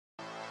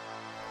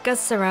Gus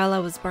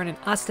Sorola was born in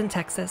Austin,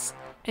 Texas,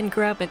 and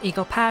grew up in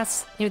Eagle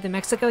Pass near the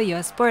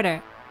Mexico-US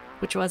border,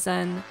 which was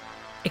an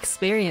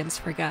experience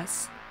for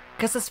Gus.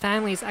 Gus's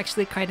family is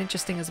actually quite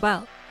interesting as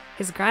well.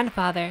 His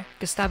grandfather,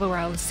 Gustavo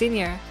Raul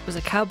Sr., was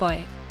a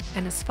cowboy,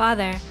 and his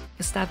father,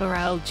 Gustavo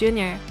Raul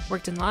Jr.,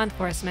 worked in law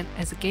enforcement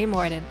as a game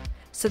warden.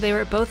 So they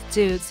were both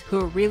dudes who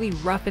were really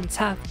rough and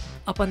tough,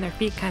 up on their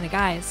feet kind of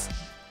guys.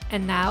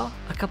 And now,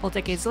 a couple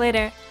decades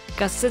later,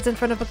 Gus sits in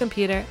front of a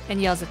computer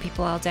and yells at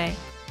people all day.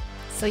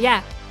 So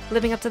yeah,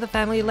 living up to the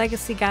family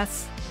legacy,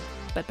 Gus.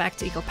 But back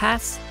to Eagle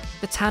Pass,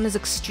 the town is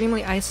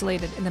extremely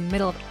isolated in the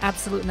middle of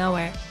absolute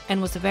nowhere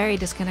and was very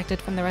disconnected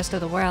from the rest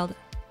of the world.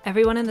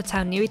 Everyone in the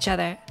town knew each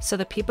other, so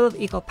the people of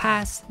Eagle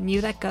Pass knew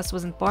that Gus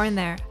wasn't born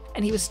there,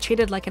 and he was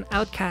treated like an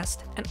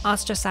outcast and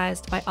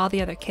ostracized by all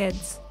the other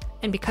kids.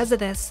 And because of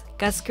this,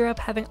 Gus grew up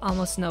having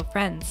almost no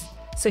friends,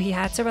 so he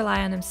had to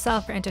rely on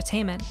himself for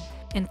entertainment.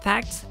 In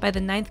fact, by the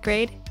 9th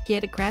grade, he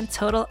had a grand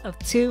total of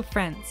 2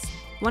 friends,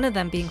 one of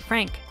them being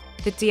Frank,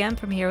 the DM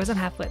from Heroes and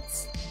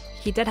Halfwits.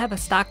 He did have a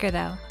stalker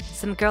though,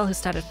 some girl who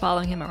started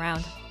following him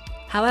around.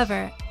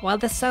 However, while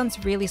this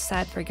sounds really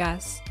sad for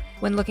Gus,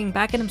 when looking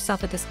back at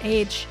himself at this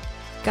age,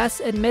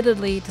 Gus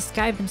admittedly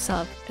described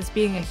himself as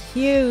being a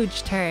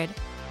huge turd.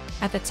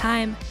 At the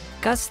time,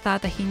 Gus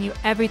thought that he knew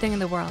everything in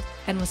the world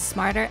and was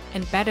smarter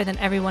and better than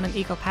everyone in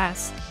Eagle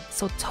Pass,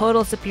 so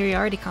total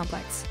superiority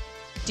complex.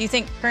 Do you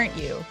think current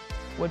you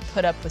would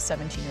put up with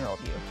 17-year-old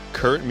you?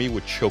 Current me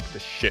would choke the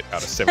shit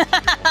out of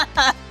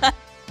 17-year-old.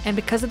 And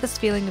because of this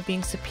feeling of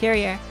being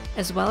superior,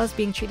 as well as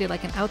being treated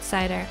like an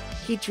outsider,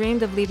 he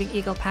dreamed of leaving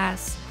Eagle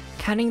Pass,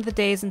 counting the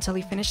days until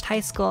he finished high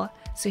school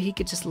so he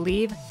could just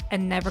leave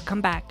and never come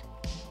back.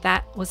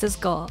 That was his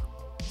goal.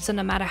 So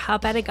no matter how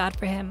bad it got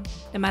for him,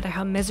 no matter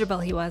how miserable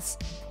he was,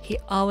 he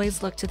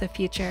always looked to the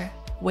future,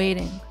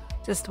 waiting,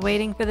 just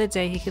waiting for the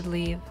day he could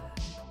leave.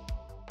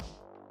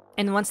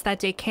 And once that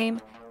day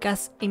came,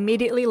 Gus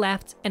immediately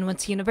left and went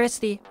to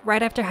university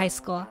right after high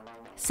school.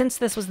 Since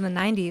this was in the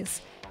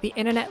 90s, the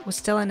internet was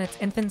still in its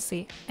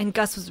infancy, and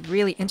Gus was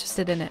really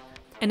interested in it.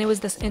 And it was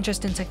this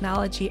interest in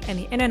technology and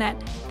the internet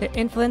that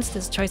influenced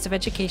his choice of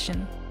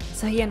education.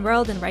 So he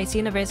enrolled in Rice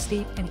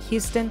University in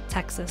Houston,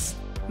 Texas,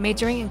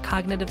 majoring in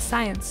cognitive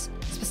science,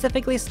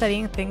 specifically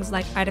studying things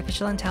like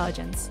artificial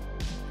intelligence.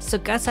 So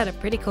Gus had a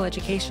pretty cool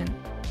education.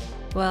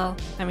 Well,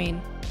 I mean,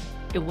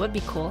 it would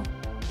be cool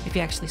if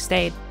he actually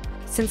stayed,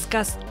 since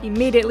Gus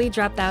immediately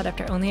dropped out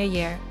after only a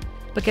year,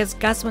 because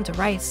Gus went to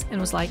Rice and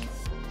was like,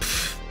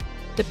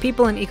 the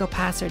people in Eagle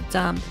Pass are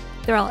dumb.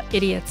 They're all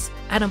idiots.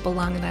 I don't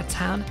belong in that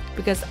town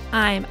because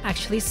I'm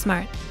actually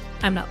smart.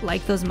 I'm not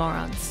like those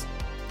morons.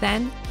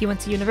 Then he went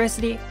to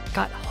university,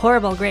 got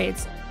horrible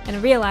grades,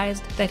 and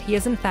realized that he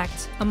is in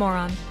fact a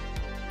moron.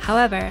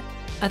 However,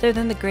 other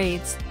than the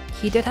grades,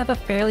 he did have a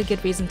fairly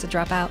good reason to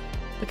drop out,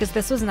 because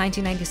this was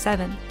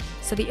 1997,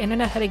 so the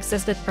internet had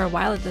existed for a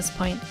while at this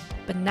point,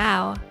 but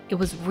now it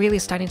was really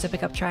starting to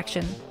pick up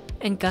traction.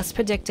 And Gus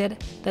predicted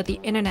that the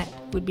internet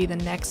would be the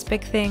next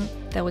big thing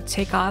that would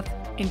take off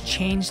and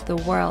change the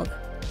world.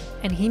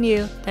 And he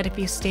knew that if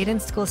he stayed in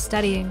school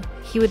studying,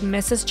 he would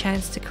miss his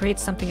chance to create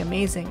something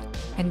amazing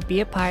and be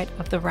a part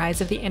of the rise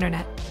of the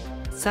internet.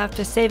 So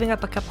after saving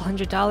up a couple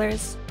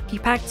 $100s, he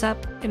packed up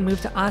and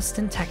moved to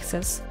Austin,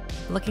 Texas,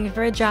 looking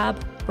for a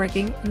job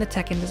working in the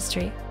tech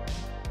industry.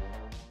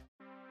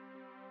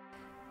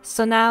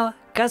 So now,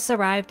 Gus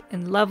arrived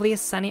in lovely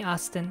sunny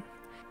Austin.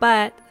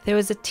 But there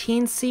was a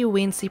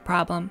teensy-weensy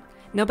problem.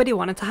 Nobody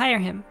wanted to hire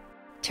him.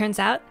 Turns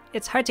out,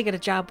 it's hard to get a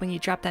job when you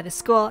dropped out of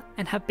school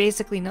and have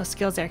basically no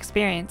skills or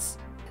experience.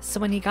 So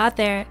when he got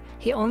there,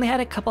 he only had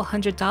a couple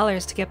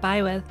 $100s to get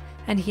by with,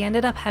 and he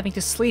ended up having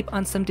to sleep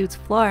on some dude's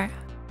floor.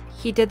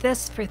 He did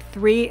this for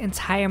 3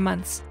 entire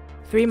months.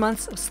 3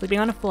 months of sleeping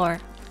on a floor,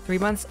 3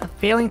 months of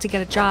failing to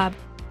get a job,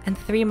 and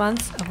 3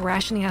 months of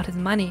rationing out his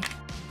money.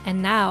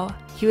 And now,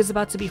 he was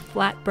about to be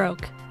flat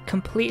broke,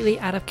 completely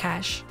out of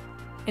cash.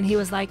 And he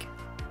was like,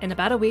 in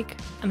about a week,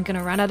 I'm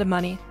gonna run out of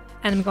money,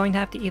 and I'm going to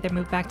have to either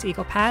move back to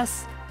Eagle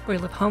Pass or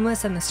live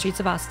homeless in the streets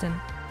of Austin.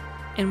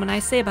 And when I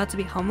say about to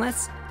be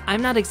homeless, I'm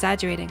not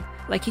exaggerating,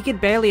 like he could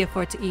barely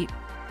afford to eat.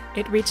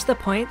 It reached the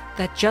point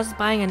that just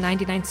buying a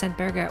 99-cent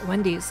burger at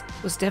Wendy's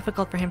was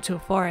difficult for him to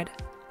afford.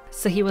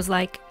 So he was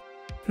like,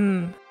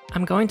 I'm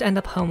going to end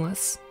up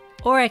homeless.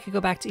 Or I could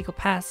go back to Eagle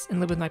Pass and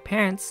live with my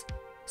parents,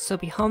 so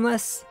be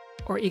homeless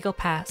or Eagle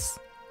Pass.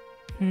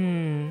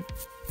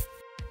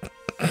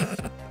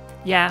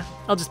 Yeah,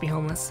 I'll just be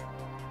homeless.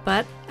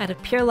 But out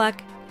of pure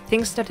luck,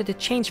 things started to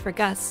change for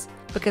Gus,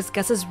 because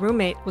Gus's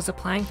roommate was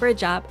applying for a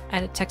job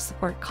at a tech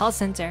support call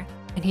center,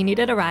 and he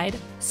needed a ride,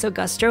 so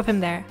Gus drove him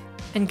there.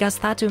 And Gus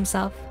thought to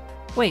himself,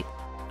 wait,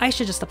 I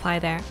should just apply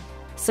there.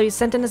 So he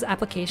sent in his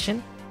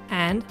application,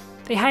 and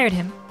they hired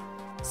him.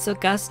 So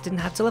Gus didn't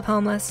have to live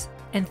homeless,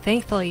 and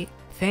thankfully,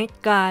 thank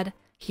God,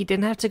 he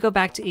didn't have to go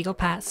back to Eagle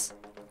Pass.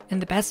 And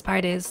the best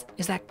part is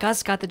that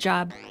Gus got the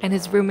job, and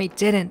his roommate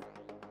didn't.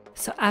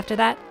 So after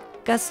that,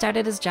 Gus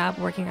started his job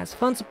working as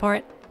phone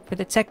support for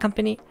the tech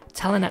company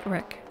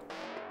Telenetwork.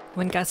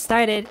 When Gus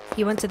started,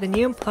 he went to the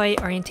new employee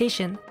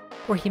orientation,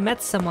 where he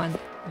met someone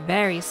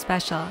very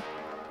special.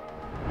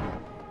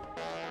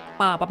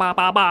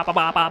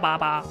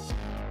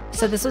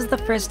 So this was the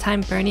first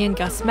time Bernie and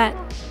Gus met,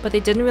 but they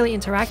didn't really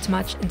interact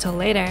much until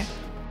later.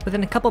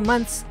 Within a couple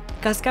months,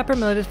 Gus got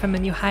promoted from a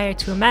new hire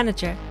to a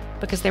manager,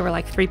 because there were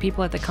like 3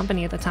 people at the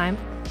company at the time,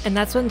 and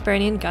that's when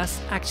Bernie and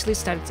Gus actually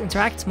started to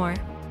interact more.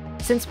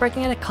 Since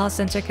working at a call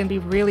center can be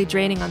really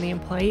draining on the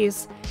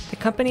employees, the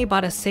company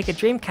bought a Sega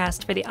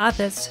Dreamcast for the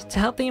office to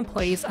help the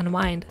employees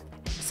unwind.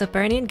 So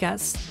Bernie and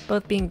Gus,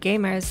 both being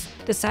gamers,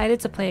 decided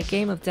to play a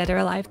game of Dead or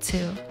Alive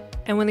 2.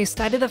 And when they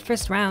started the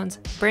first round,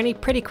 Bernie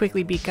pretty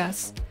quickly beat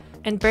Gus.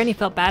 And Bernie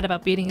felt bad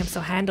about beating him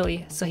so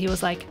handily, so he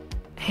was like,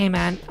 "Hey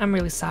man, I'm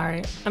really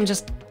sorry.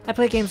 I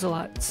play games a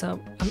lot, so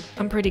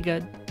I'm pretty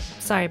good.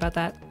 Sorry about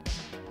that."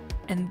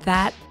 And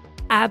that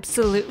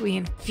absolutely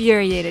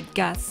infuriated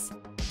Gus.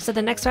 So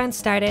the next round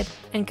started,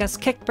 and Gus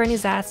kicked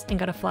Bernie's ass and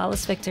got a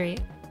flawless victory.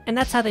 And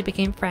that's how they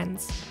became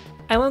friends.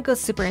 I won't go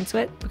super into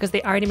it because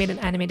they already made an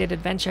animated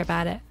adventure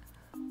about it.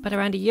 But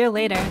around a year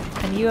later,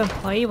 a new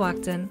employee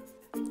walked in.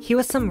 He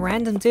was some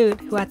random dude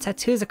who had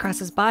tattoos across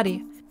his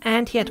body,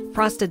 and he had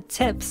frosted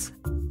tips.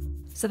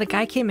 So the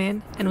guy came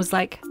in and was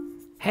like,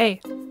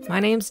 "Hey, my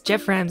name's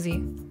Jeff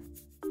Ramsey."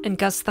 And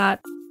Gus thought,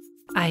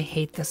 "I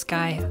hate this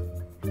guy."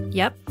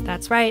 Yep,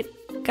 that's right.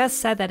 Gus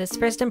said that his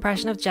first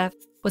impression of Jeff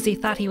was he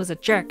thought he was a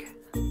jerk.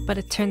 But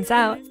it turns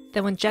out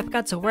that when Jeff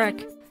got to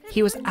work,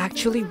 he was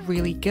actually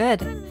really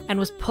good and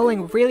was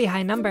pulling really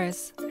high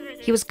numbers.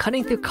 He was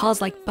cutting through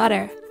calls like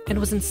butter and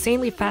was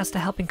insanely fast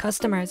at helping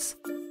customers.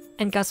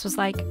 And Gus was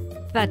like,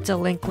 "That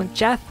delinquent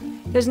Jeff,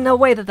 there's no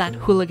way that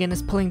hooligan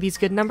is pulling these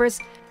good numbers.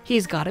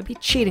 He's gotta be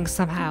cheating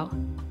somehow.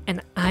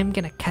 And I'm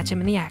gonna catch him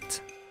in the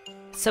act."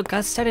 So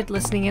Gus started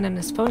listening in on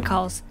his phone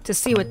calls to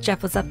see what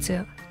Jeff was up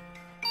to.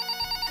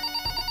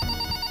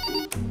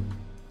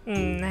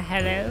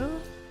 Hello?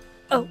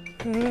 Oh.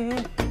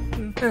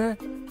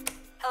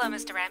 Hello,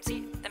 Mr.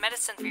 Ramsey. The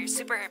medicine for your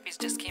super herpes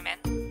just came in.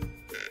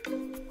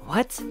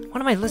 What?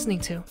 What am I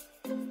listening to?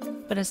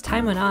 But as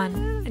time went on,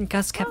 and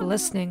Gus kept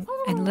listening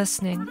and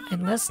listening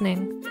and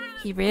listening,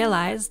 he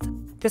realized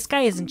this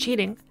guy isn't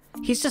cheating.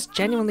 He's just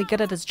genuinely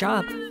good at his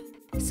job.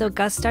 So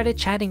Gus started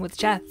chatting with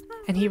Jeff,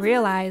 and he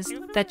realized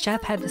that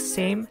Jeff had the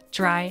same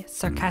dry,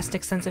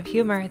 sarcastic sense of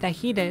humor that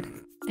he did.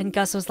 And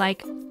Gus was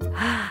like,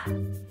 "Ah,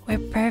 we're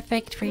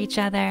perfect for each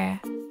other."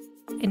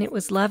 And it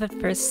was love at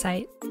first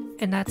sight.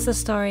 And that's the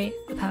story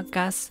of how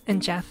Gus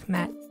and Jeff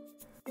met.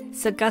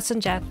 So Gus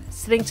and Jeff,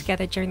 sitting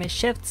together during their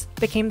shifts,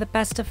 became the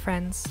best of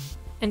friends.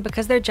 And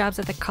because their jobs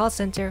at the call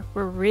center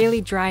were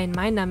really dry and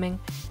mind-numbing,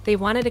 they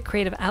wanted a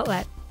creative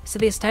outlet, so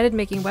they started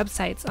making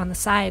websites on the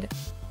side.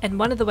 And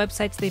one of the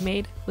websites they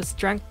made was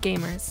Drunk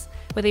Gamers,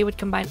 where they would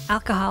combine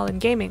alcohol and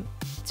gaming,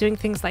 doing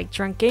things like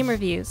drunk game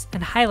reviews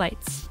and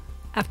highlights.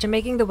 After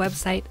making the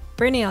website,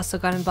 Bernie also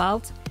got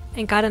involved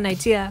and got an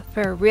idea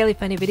for a really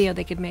funny video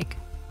they could make.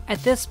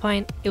 At this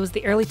point, it was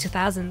the early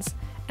 2000s,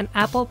 and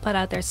Apple put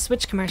out their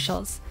Switch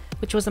commercials,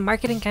 which was a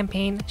marketing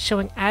campaign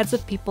showing ads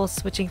of people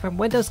switching from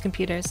Windows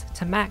computers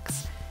to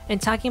Macs,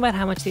 and talking about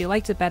how much they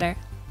liked it better.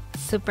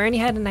 So Bernie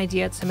had an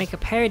idea to make a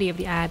parody of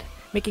the ad,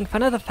 making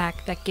fun of the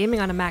fact that gaming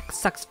on a Mac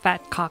sucks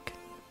fat cock.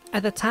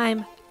 At the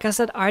time, Gus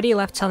had already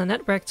left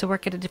Telenetwork to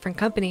work at a different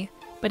company,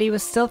 but he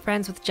was still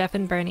friends with Jeff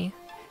and Bernie.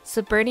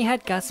 So Bernie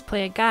had Gus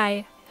play a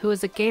guy who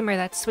was a gamer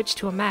that switched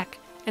to a Mac,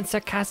 and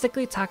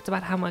sarcastically talked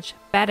about how much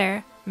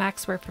better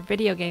Macs were for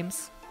video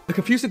games. The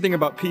confusing thing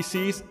about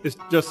PCs is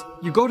just,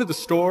 you go to the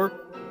store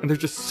and there's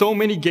just so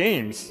many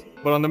games.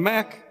 But on the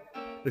Mac,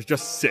 there's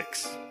just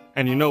 6.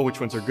 And you know which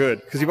ones are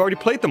good, because you've already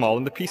played them all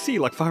on the PC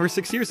like 5 or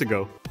 6 years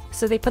ago.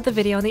 So they put the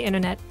video on the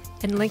internet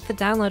and linked the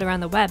download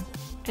around the web,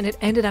 and it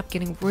ended up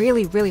getting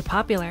really, really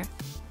popular.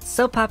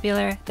 So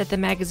popular that the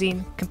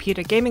magazine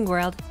Computer Gaming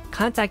World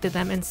contacted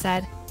them and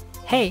said,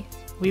 "Hey,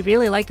 we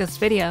really like this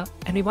video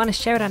and we want to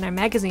share it on our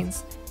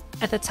magazines."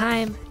 At the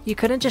time, you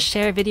couldn't just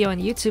share a video on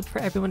YouTube for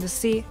everyone to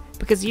see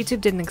because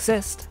YouTube didn't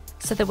exist.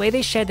 So the way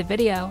they shared the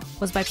video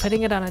was by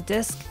putting it on a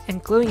disc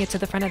and gluing it to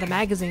the front of the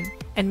magazine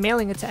and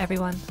mailing it to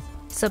everyone.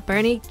 So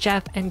Bernie,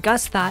 Jeff, and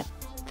Gus thought,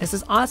 "This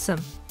is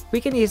awesome. We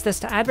can use this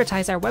to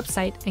advertise our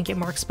website and get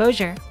more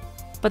exposure."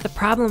 But the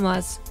problem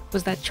was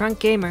that Drunk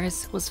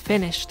Gamers was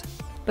finished,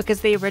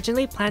 because they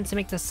originally planned to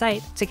make the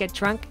site to get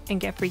drunk and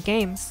get free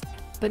games.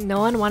 But no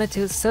one wanted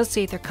to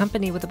associate their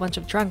company with a bunch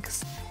of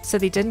drunks, so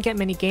they didn't get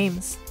many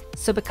games.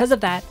 So because of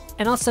that,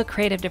 and also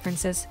creative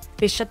differences,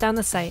 they shut down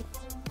the site,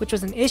 which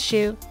was an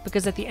issue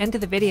because at the end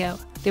of the video,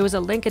 there was a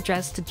link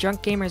address to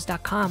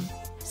drunkgamers.com.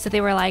 So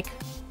they were like,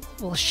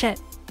 "Well shit,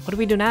 what do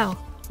we do now?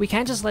 We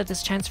can't just let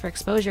this chance for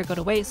exposure go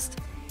to waste."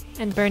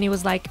 And Bernie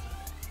was like,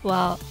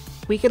 "Well,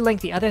 we could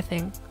link the other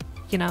thing.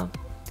 You know,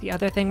 the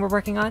other thing we're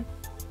working on?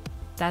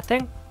 That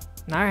thing?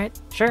 Alright,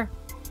 sure."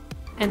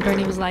 And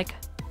Bernie was like,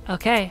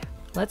 "Okay,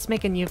 let's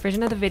make a new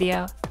version of the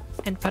video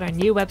and put our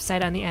new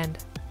website on the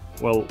end."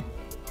 Well,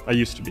 I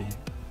used to be.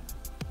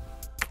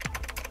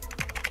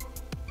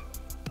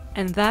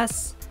 And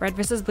thus,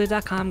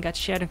 RedVersusBlue.com got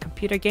shared on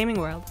Computer Gaming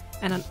World,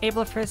 and on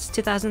April 1st,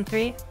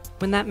 2003,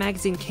 when that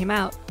magazine came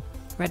out,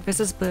 Red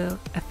vs. Blue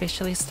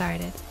officially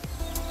started.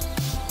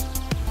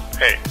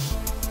 Hey.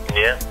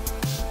 Yeah?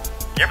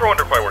 You ever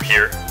wonder why we're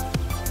here?